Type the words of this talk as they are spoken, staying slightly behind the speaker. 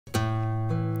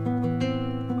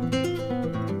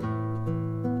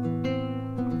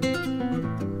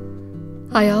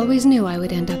I always knew I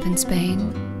would end up in Spain.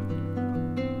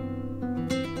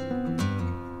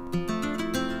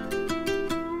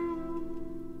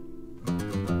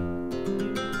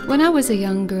 When I was a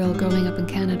young girl growing up in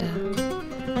Canada,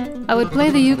 I would play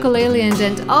the ukulele and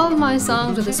chant all my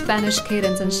songs with a Spanish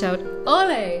cadence and shout,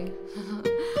 "Ole!"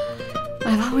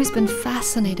 I've always been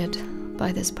fascinated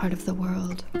by this part of the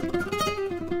world.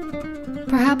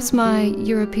 Perhaps my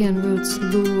European roots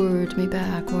lured me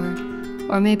back, or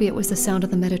maybe it was the sound of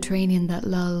the Mediterranean that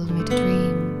lulled me to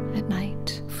dream at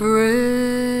night. Fragrant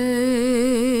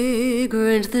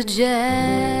the jasmine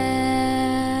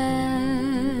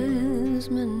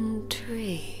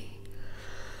tree,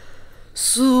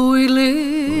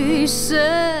 sweetly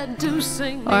said to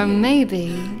sing. Or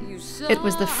maybe it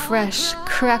was the fresh,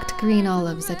 cracked green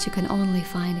olives that you can only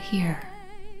find here.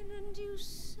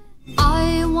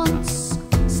 I once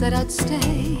said I'd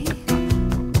stay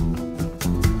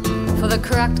for the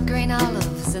cracked green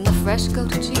olives and the fresh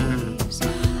goat cheese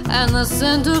and the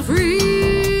scent of freedom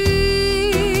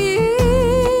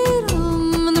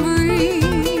and the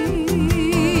breeze.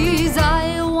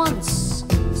 I once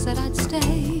said I'd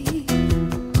stay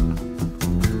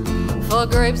for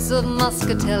grapes of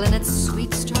muscatel and its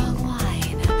sweet strong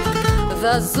wine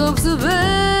that soaks the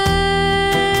barrels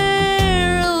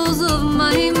of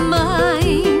my mind.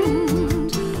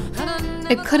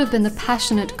 It could have been the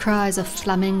passionate cries of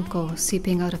flamenco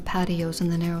seeping out of patios in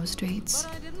the narrow streets,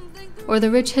 or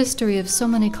the rich history of so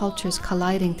many cultures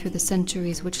colliding through the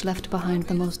centuries which left behind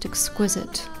the most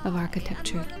exquisite of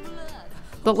architecture.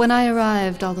 But when I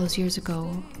arrived all those years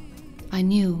ago, I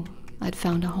knew I'd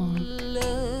found a home.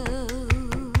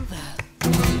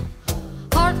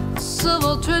 Hearts of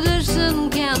old tradition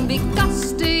can be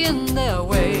gusty in their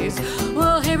ways,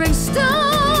 while hearing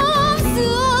stones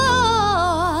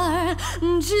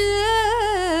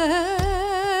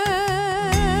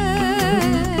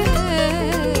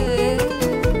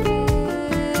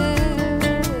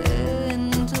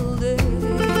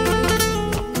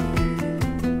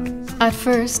At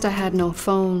first, I had no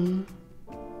phone,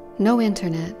 no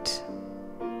internet,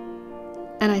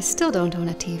 and I still don't own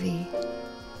a TV.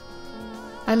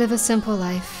 I live a simple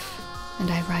life,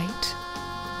 and I write.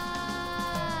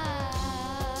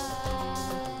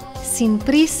 Sin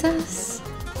prisas,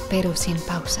 pero sin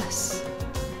pausas.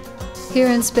 Here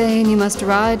in Spain, you must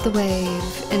ride the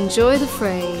wave, enjoy the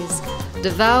phrase,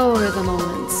 devour the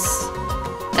moments,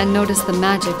 and notice the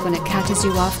magic when it catches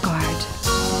you off guard.